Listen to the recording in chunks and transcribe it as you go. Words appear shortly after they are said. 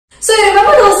So you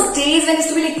remember those days when you used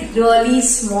to be like really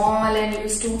small and you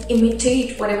used to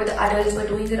imitate whatever the adults were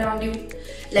doing around you?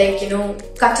 Like, you know,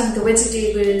 cutting the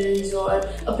vegetables or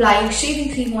applying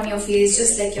shaving cream on your face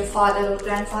just like your father or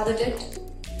grandfather did?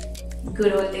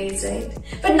 Good old days, right?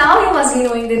 But now you must be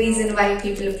knowing the reason why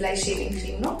people apply shaving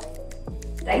cream, no?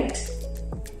 Right?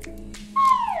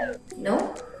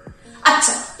 No?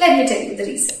 Acha, let me tell you the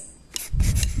reason.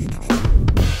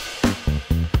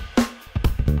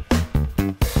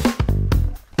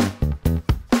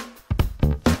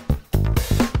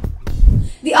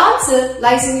 The answer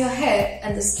lies in your hair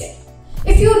and the skin.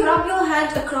 If you rub your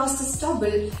hand across the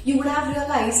stubble, you would have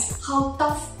realized how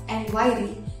tough and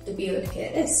wiry the beard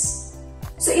hair is.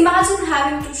 So imagine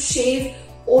having to shave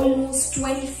almost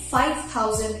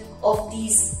 25,000 of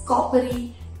these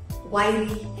coppery, wiry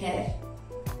hair.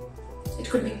 It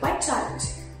could be quite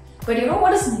challenging. But you know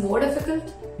what is more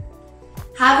difficult?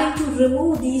 Having to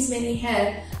remove these many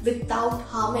hair without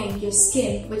harming your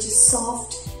skin, which is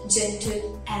soft,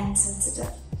 gentle and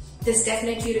sensitive. This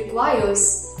definitely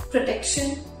requires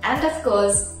protection and of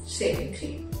course shaving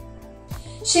cream.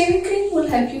 Shaving cream will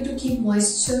help you to keep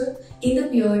moisture in the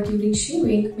beard during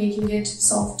shaving, making it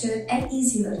softer and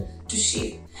easier to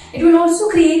shave. It will also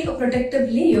create a protective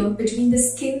layer between the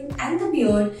skin and the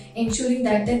beard, ensuring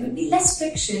that there will be less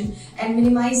friction and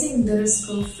minimizing the risk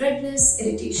of redness,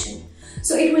 irritation.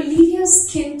 So it will leave your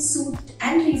skin soothed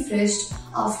and refreshed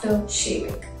after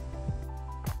shaving.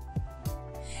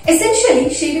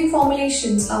 Essentially, shaving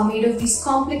formulations are made of these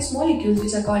complex molecules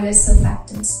which are called as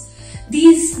surfactants.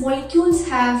 These molecules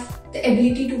have the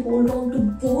ability to hold on to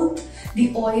both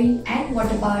the oil and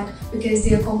water part because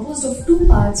they are composed of two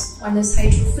parts, one is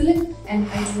hydrophilic and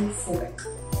hydrophobic.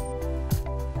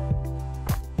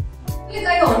 Hydrophilic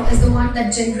ion is the one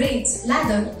that generates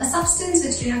lather, a substance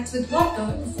which reacts with water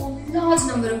to form a large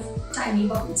number of tiny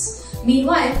bubbles.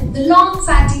 Meanwhile, the long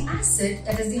fatty acid,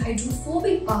 that is the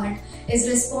hydrophobic part, is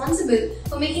responsible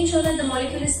for making sure that the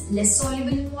molecule is less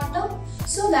soluble in water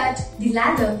so that the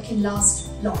lather can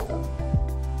last longer.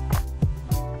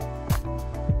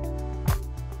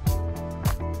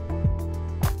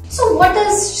 So what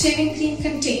does shaving cream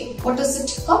contain? What is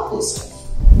it composed of?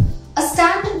 A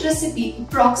standard recipe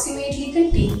approximately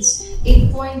contains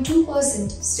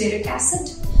 8.2% stearic acid,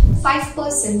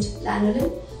 5%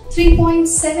 lanolin,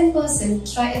 3.7%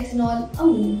 triethanol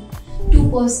amine,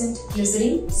 2%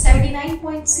 glycerin,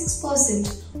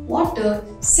 79.6% water,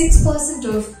 6%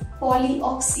 of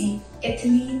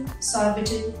polyoxyethylene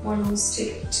sorbitol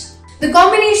monostearate. The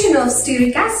combination of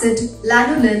stearic acid,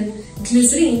 lanolin,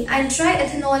 glycerin and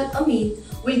triethanol amine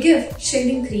will give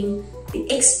shaving cream the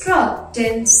extra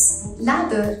dense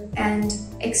lather and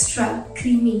extra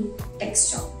creamy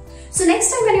texture. So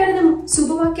next time when you're in the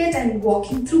supermarket and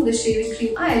walking through the shaving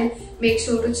cream aisle, make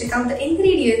sure to check out the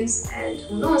ingredients and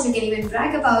who knows, you can even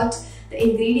brag about the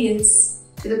ingredients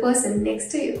to the person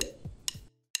next to you.